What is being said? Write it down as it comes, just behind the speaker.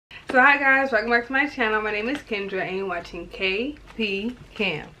So hi guys, welcome back to my channel. My name is Kendra and you're watching KP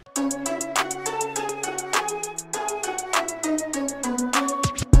Cam.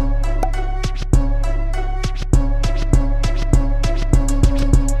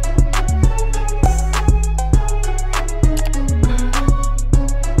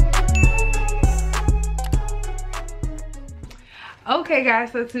 Okay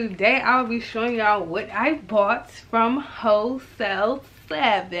guys, so today I'll be showing y'all what I bought from Wholesale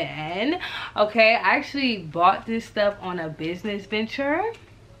 7. Okay, I actually bought this stuff on a business venture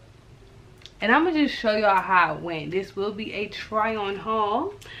and I'm gonna just show y'all how it went. This will be a try on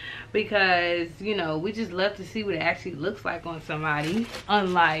haul because, you know, we just love to see what it actually looks like on somebody,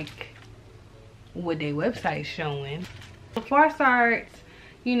 unlike what their website's showing. Before I start,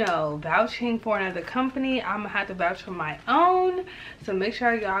 you know, vouching for another company, I'm gonna have to vouch for my own. So make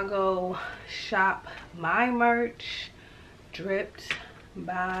sure y'all go shop my merch, dripped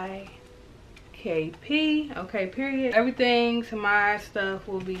by KP. Okay, period. Everything to my stuff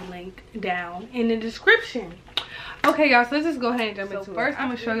will be linked down in the description. Okay y'all, so let's just go ahead and jump into it. First I'm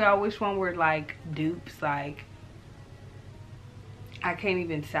gonna show y'all which one were like dupes. Like, I can't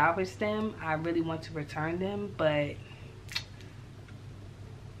even salvage them. I really want to return them, but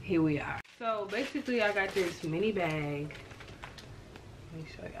here we are. So basically I got this mini bag. Let me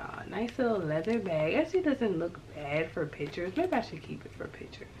show y'all. Nice little leather bag. Actually doesn't look bad for pictures. Maybe I should keep it for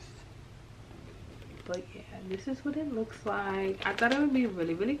pictures. But yeah, this is what it looks like. I thought it would be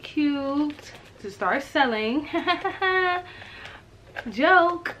really cute to start selling.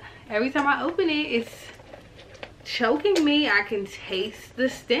 Joke. Every time I open it, it's choking me. I can taste the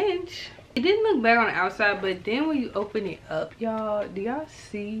stench. It didn't look bad on the outside, but then when you open it up, y'all, do y'all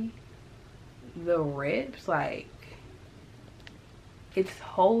see the rips? Like, it's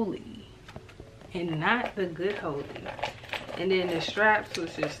holy and not the good holy. And then the straps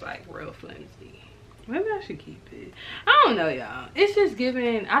was just like real flimsy. Maybe I should keep it. I don't know, y'all. It's just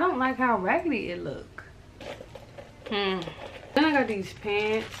giving, I don't like how raggedy it look. Then I got these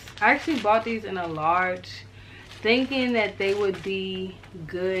pants. I actually bought these in a large, thinking that they would be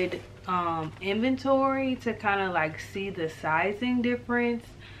good inventory to kind of like see the sizing difference,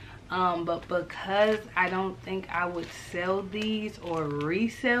 but because I don't think I would sell these or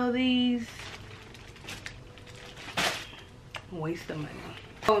resell these, waste of money.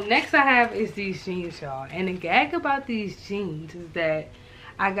 So next I have is these jeans, y'all, and the gag about these jeans is that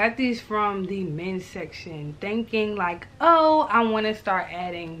I got these from the men's section, thinking like, oh, I want to start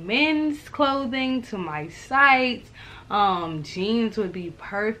adding men's clothing to my site. Jeans would be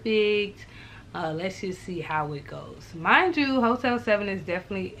perfect. Let's just see how it goes. Mind you, Wholesale 7 is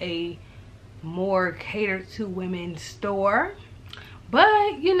definitely a more catered to women store,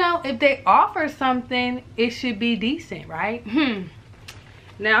 but you know, if they offer something, it should be decent, right?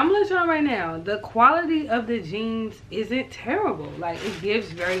 Now I'm gonna let y'all right now, the quality of the jeans isn't terrible. Like, it gives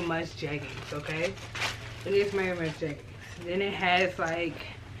very much jeggings. Okay, it is very much jeggings. Then it has like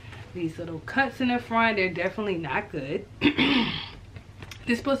these little cuts in the front. They're definitely not good.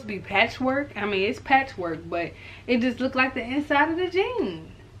 It's supposed to be patchwork. I mean, it's patchwork, but it just looked like the inside of the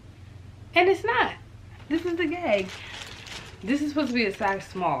jean, and it's not. This is the gag. This is supposed to be a size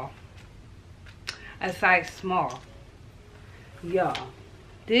small. A size small. Y'all,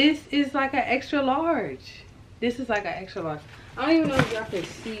 this is like an extra large. This is like an extra large. I don't even know if y'all can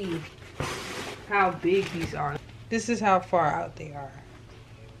see how big these are. This is how far out they are.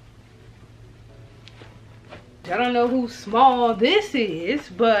 I don't know who small this is,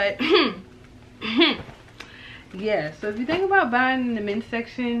 but yeah. So if you think about buying in the men's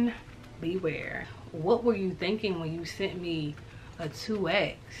section, beware. What were you thinking when you sent me a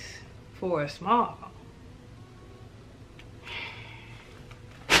 2X for a small?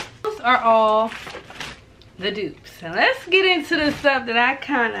 Those are all the dupes. And let's get into the stuff that I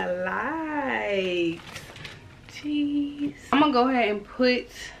kind of like. Jeez. I'm gonna go ahead and put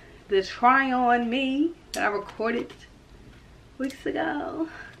the try on me that I recorded weeks ago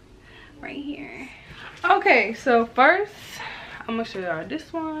right here. Okay, so first I'm gonna show y'all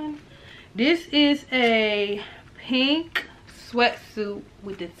this one. This is a pink sweatsuit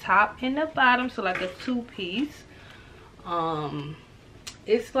with the top and the bottom, so like a two-piece.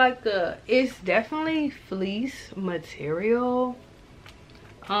 It's like it's definitely fleece material,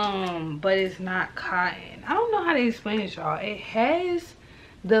 but it's not cotton. I don't know how to explain it, y'all. It has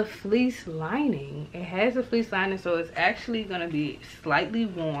the fleece lining. It has a fleece lining, so it's actually gonna be slightly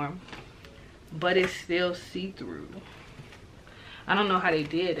warm, but it's still see-through. I don't know how they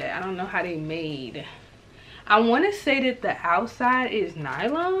did that. I don't know how they made. I want to say that the outside is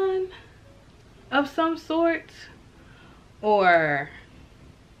nylon of some sort, or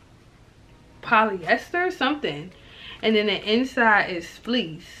polyester something, and then the inside is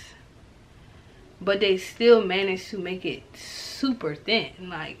fleece, but they still managed to make it super thin.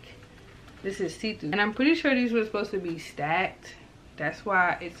 Like, this is see-through, and I'm pretty sure these were supposed to be stacked. That's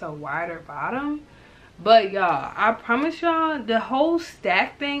why it's a wider bottom. But y'all, I promise y'all, the whole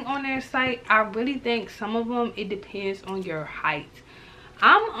stack thing on their site, I really think some of them, it depends on your height.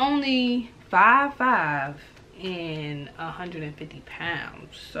 I'm only 5'5" and 150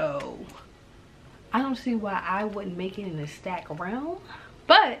 pounds, so I don't see why I wouldn't make it in the stack realm.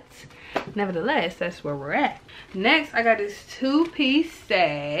 But nevertheless, that's where we're at. Next, I got this two-piece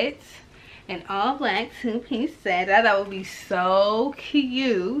set, an all black two-piece set. I thought would be so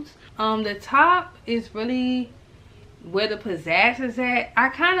cute. The top is really where the pizzazz is at. I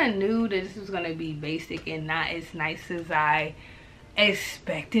kind of knew that this was gonna be basic and not as nice as I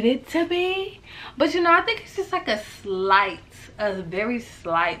expected it to be, but you know, I think it's just like a very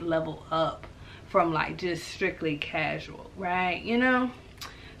slight level up from like just strictly casual, right? You know,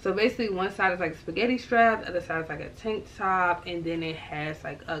 so basically one side is like a spaghetti strap, the other side is like a tank top, and then it has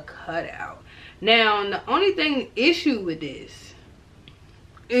like a cutout. Now the only issue with this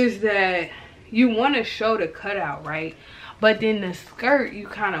is that you want to show the cutout, right? But then the skirt, you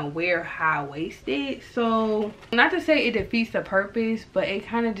kind of wear high-waisted. So, not to say it defeats the purpose, but it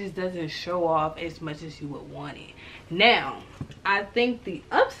kind of just doesn't show off as much as you would want it. Now, I think the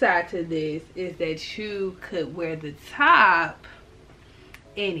upside to this is that you could wear the top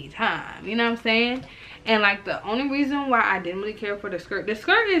anytime. You know what I'm saying? And like, the only reason why I didn't really care for the skirt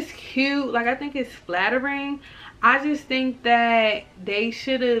is cute. Like, I think it's flattering. I just think that they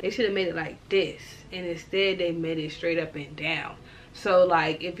should have made it like this, and instead they made it straight up and down. So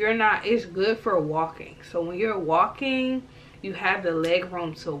like, if you're not, it's good for walking. So when you're walking, you have the leg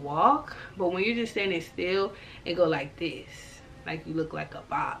room to walk, but when you're just standing still, it go like this, like you look like a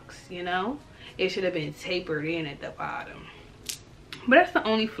box, you know? It should have been tapered in at the bottom. But that's the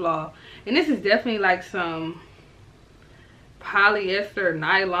only flaw. And this is definitely like some polyester,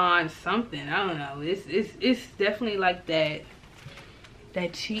 nylon, something. I don't know. It's definitely like that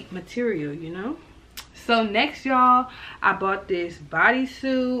cheap material, you know? So next, y'all, I bought this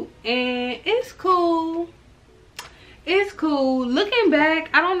bodysuit, and it's cool. It's cool. Looking back,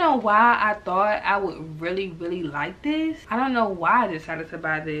 I don't know why I thought I would really like this. I don't know why I decided to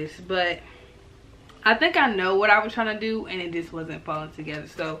buy this, but I think I know what I was trying to do, and it just wasn't falling together.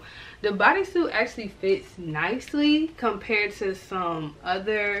 So the bodysuit actually fits nicely compared to some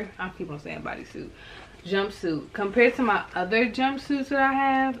other, I keep on saying bodysuit, jumpsuit. Compared to my other jumpsuits that I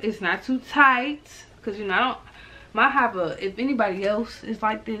have, it's not too tight, because you know, if anybody else is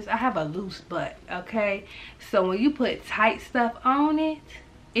like this, I have a loose butt, okay? So when you put tight stuff on it,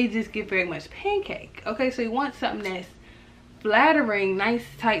 it just gets very much pancake, okay? So you want something that's flattering, nice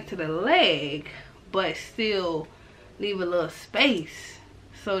tight to the leg, but still leave a little space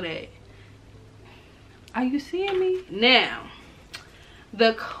so that, are you seeing me? Now,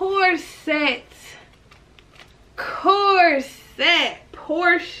 the corset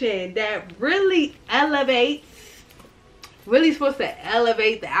portion that really supposed to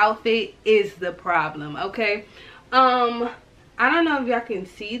elevate the outfit is the problem, okay? I don't know if y'all can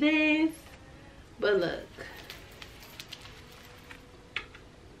see this, but look.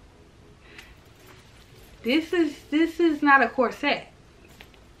 This is not a corset.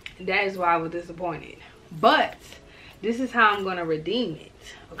 That is why I was disappointed. But this is how I'm gonna redeem it,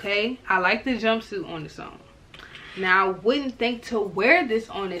 okay? I like the jumpsuit on its own. Now, I wouldn't think to wear this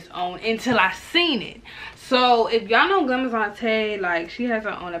on its own until I seen it. So if y'all know Glamazante, like, she has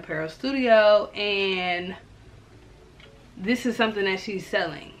her own apparel studio, and this is something that she's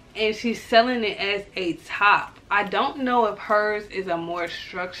selling, and she's selling it as a top. I don't know if hers is a more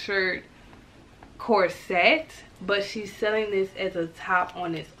structured corset, but she's selling this as a top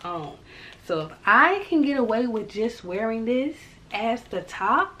on its own. So if I can get away with just wearing this as the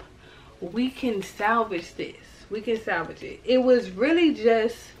top, we can salvage this. We can salvage it. It was really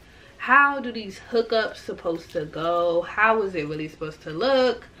just, how do these hookups supposed to go? How is it really supposed to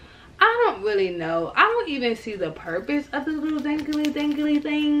look? I don't really know. I don't even see the purpose of the little dangly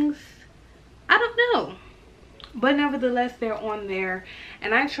things. I don't know. But nevertheless, they're on there,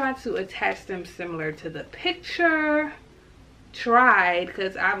 and I tried to attach them similar to the picture. Tried,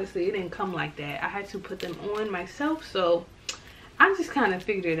 because obviously it didn't come like that. I had to put them on myself, so I just kind of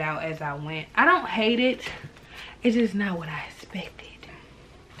figured it out as I went. I don't hate it. It's just not what I expected.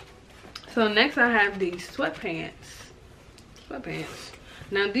 So next I have these sweatpants.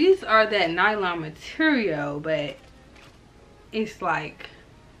 Now these are that nylon material, but it's like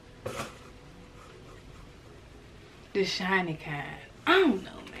the shiny kind. I don't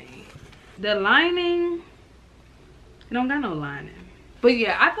know, man. The lining, it don't got no lining. But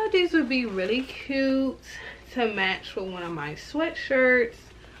yeah, I thought these would be really cute to match with one of my sweatshirts.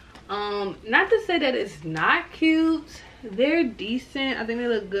 Not to say that it's not cute. They're decent. I think they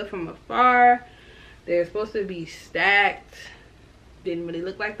look good from afar. They're supposed to be stacked. Didn't really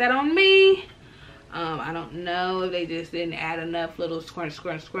look like that on me. I don't know if they just didn't add enough little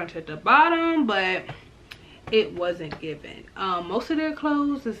scrunch at the bottom, but it wasn't given. Most of their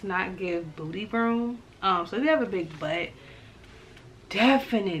clothes does not give booty room. So if you have a big butt,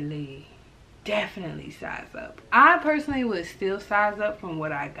 definitely size up. I personally would still size up from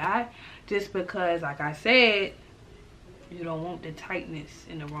what I got, just because, like I said, you don't want the tightness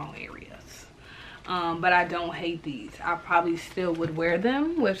in the wrong areas. But I don't hate these. I probably still would wear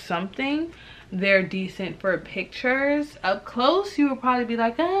them with something. They're decent for pictures. Up close, you would probably be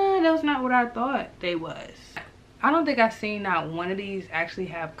like, that was not what I thought they was. I don't think I've seen not one of these actually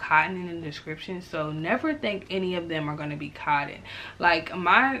have cotton in the description, so never think any of them are going to be cotton. Like,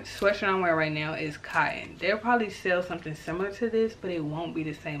 my sweatshirt I'm wearing right now is cotton. They'll probably sell something similar to this, but it won't be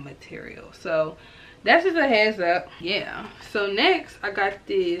the same material. So that's just a heads up. Yeah. So next, I got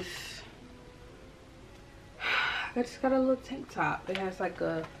this. I just got a little tank top. It has like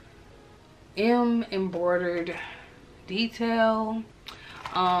a M embroidered detail.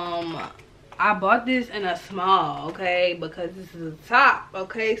 I bought this in a small, okay, because this is a top,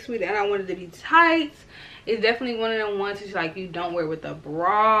 okay, sweetie, and I wanted it to be tight. It's definitely one of them ones that's like you don't wear with a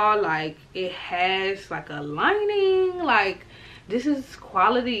bra. Like, it has like a lining. Like, this is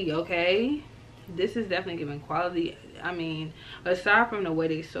quality, okay? This is definitely giving quality. I mean, aside from the way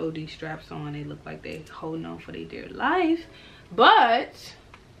they sew these straps on, they look like they holding on for their dear life. But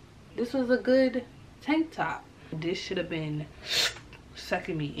this was a good tank top. This should have been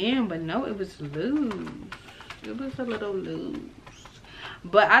sucking me in, but no, it was loose. It was a little loose,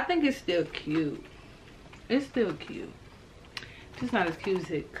 but I think it's still cute. It's still cute, just not as cute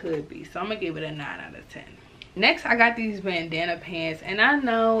as it could be. So I'm gonna give it a 9 out of 10. Next, I got these bandana pants, and I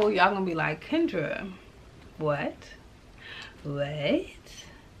know y'all gonna be like, Kendra, what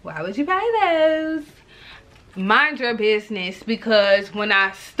why would you buy those? Mind your business, because when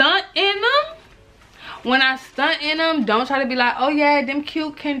I stunt in them, don't try to be like, oh yeah, them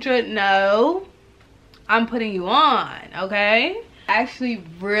cute, Kendra. No, I'm putting you on, okay? I actually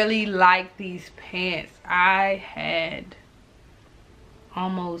really like these pants. I had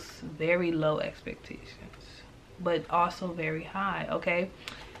almost very low expectations, but also very high, okay?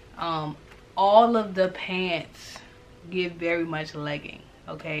 All of the pants give very much legging,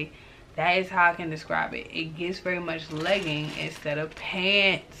 okay? That is how I can describe it. It gives very much legging instead of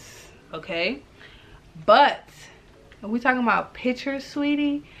pants, okay? But if we're talking about pictures,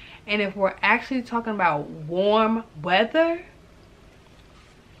 sweetie, and if we're actually talking about warm weather,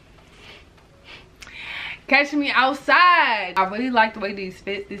 catch me outside. I really like the way these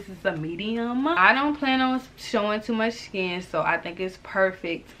fit. This is a medium. I don't plan on showing too much skin, so I think it's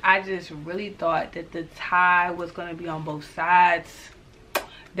perfect. I just really thought that the tie was going to be on both sides.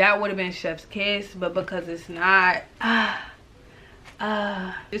 That would have been chef's kiss, but because it's not,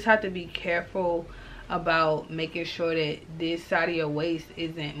 just have to be careful about making sure that this side of your waist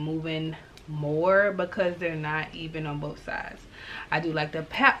isn't moving more, because they're not even on both sides. I do like the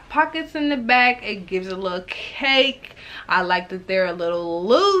pockets in the back. It gives a little cake. I like that they're a little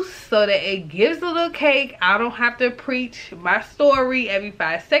loose so that it gives a little cake. I don't have to preach my story every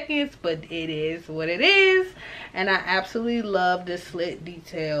 5 seconds, but it is what it is. And I absolutely love the slit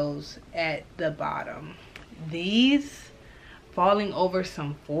details at the bottom. These falling over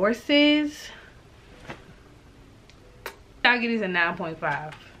some forces, I'll give these a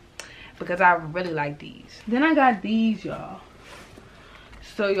 9.5 because I really like these. Then I got these, y'all.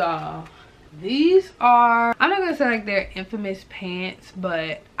 So y'all, these are, I'm not gonna say like they're infamous pants,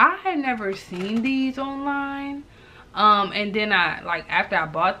 but I had never seen these online. And then after I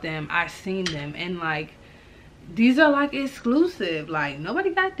bought them, I seen them, and like, these are like exclusive. Like,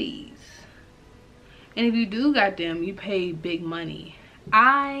 nobody got these. And if you do got them, you pay big money.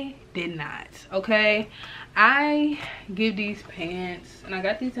 I did not, okay? I give these pants, and I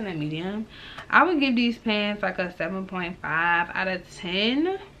got these in a medium, I would give these pants like a 7.5 out of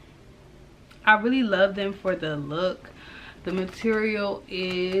 10. I really love them for the look. The material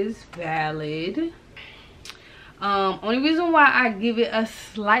is valid. Only reason why I give it a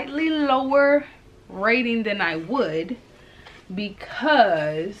slightly lower rating than I would,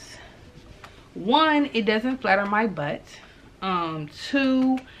 because 1, it doesn't flatter my butt.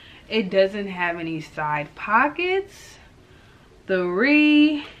 2, it doesn't have any side pockets.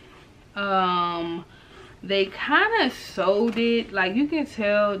 3, they kind of sewed it, like you can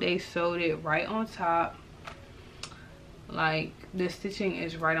tell they sewed it right on top. Like the stitching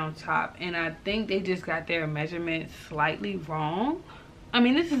is right on top, and I think they just got their measurements slightly wrong. I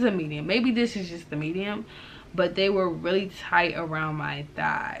mean, this is a medium, maybe this is just the medium, but they were really tight around my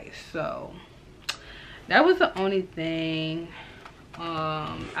thighs. So that was the only thing.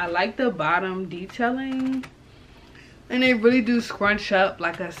 I like the bottom detailing, and they really do scrunch up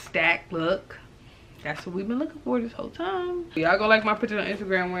like a stacked look. That's what we've been looking for this whole time. Y'all go like my picture on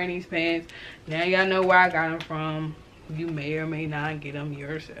Instagram wearing these pants. Now y'all know where I got them from. You may or may not get them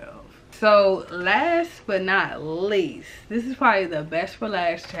yourself. So last but not least, this is probably the best for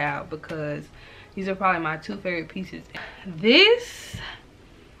last, child, because these are probably my two favorite pieces. This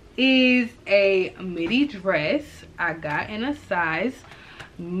is a midi dress I got in a size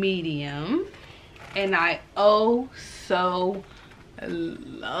medium, and I so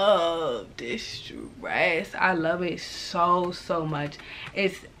love this dress. I love it so much.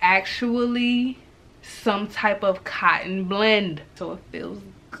 It's actually some type of cotton blend, so it feels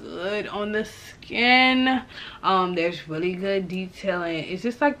good on the skin. There's really good detailing. It's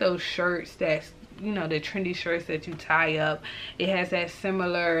just like those shirts that's, you know, the trendy shirts that you tie up. It has that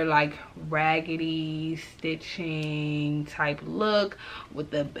similar like raggedy stitching type look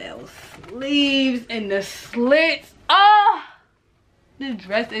with the bell sleeves and the slits. Oh, this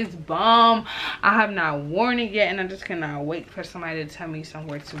dress is bomb. I have not worn it yet, and I just cannot wait for somebody to tell me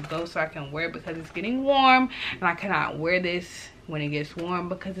somewhere to go so I can wear it, because it's getting warm and I cannot wear this when it gets warm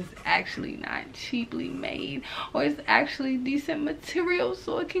because it's actually not cheaply made, or it's actually decent material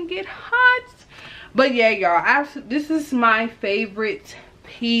so it can get hot. But yeah, y'all, this is my favorite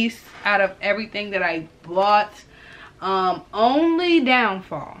piece out of everything that I bought. Only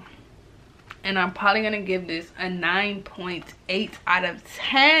downfall, and I'm probably gonna give this a 9.8 out of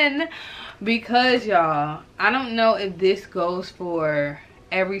 10, because y'all, I don't know if this goes for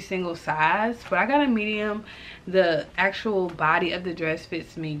every single size, but I got a medium. The actual body of the dress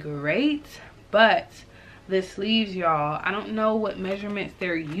fits me great, but the sleeves, y'all, I don't know what measurements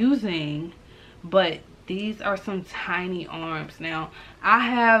they're using, but these are some tiny arms. Now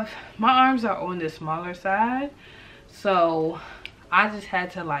my arms are on the smaller side, so I just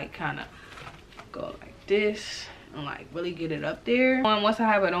had to like kind of go like this and like really get it up there. And once I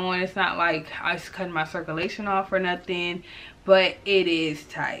have it on, it's not like I was cutting my circulation off or nothing, but it is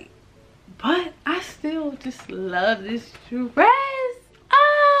tight. But I still just love this dress.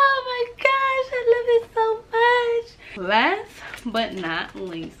 Oh my gosh, I love it so much. Last but not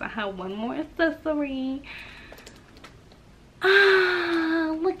least, I have one more accessory.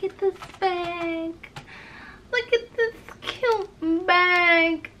 Ah, look at this bag. Look at this cute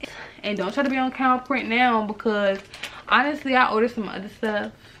bag. And don't try to be on cow print now, because honestly I ordered some other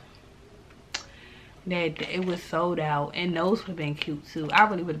stuff that it was sold out, and those would have been cute too. I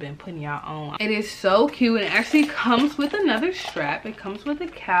really would have been putting y'all on. It is so cute, and it actually comes with another strap. It comes with a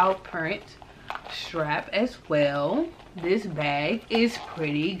cow print strap as well. This bag is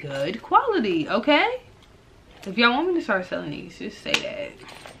pretty good quality, okay? If y'all want me to start selling these, just say that,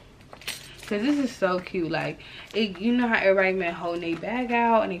 because this is so cute. Like, you know how everybody been holding their bag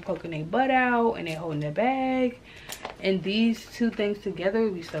out and they poking their butt out and they holding their bag, and these two things together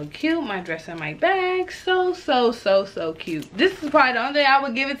would be so cute. My dress and my bag, so cute. This is probably the only thing I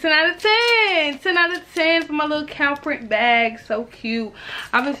would give it 10 out of 10. 10 out of 10 for my little cow print bag. So cute.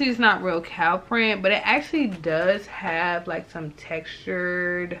 Obviously it's not real cow print, but it actually does have like some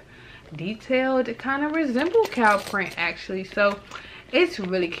textured detail to kind of resemble cow print actually. So it's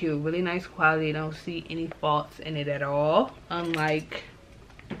really cute, really nice quality. I don't see any faults in it at all, unlike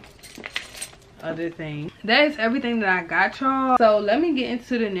other things. That is everything that I got, y'all. So let me get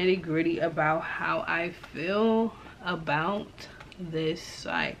into the nitty gritty about how I feel about this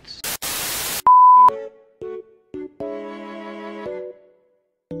site.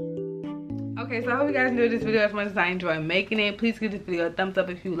 Okay, so I hope you guys enjoyed this video as much as I enjoyed making it. Please give this video a thumbs up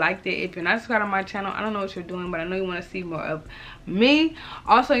if you liked it. If you're not subscribed on my channel, I don't know what you're doing, but I know you want to see more of me.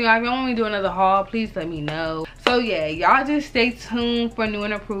 Also, y'all, if y'all want me to do another haul, please let me know. So yeah, y'all just stay tuned for new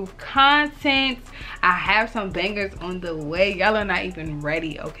and improved content. I have some bangers on the way. Y'all are not even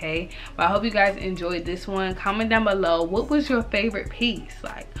ready, okay? But I hope you guys enjoyed this one. Comment down below, what was your favorite piece?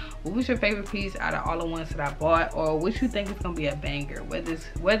 Like, what was your favorite piece out of all the ones that I bought, or what you think is gonna be a banger,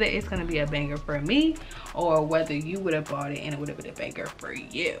 whether it's gonna be a banger for me, or whether you would have bought it and it would have been a banger for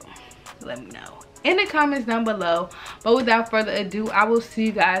you. Let me know in the comments down below. But without further ado, I will see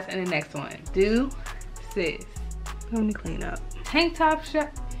you guys in the next one. Sis, let me clean up. Tank top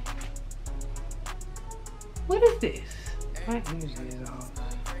shot. What is this? My energy is off.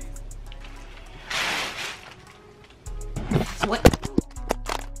 What?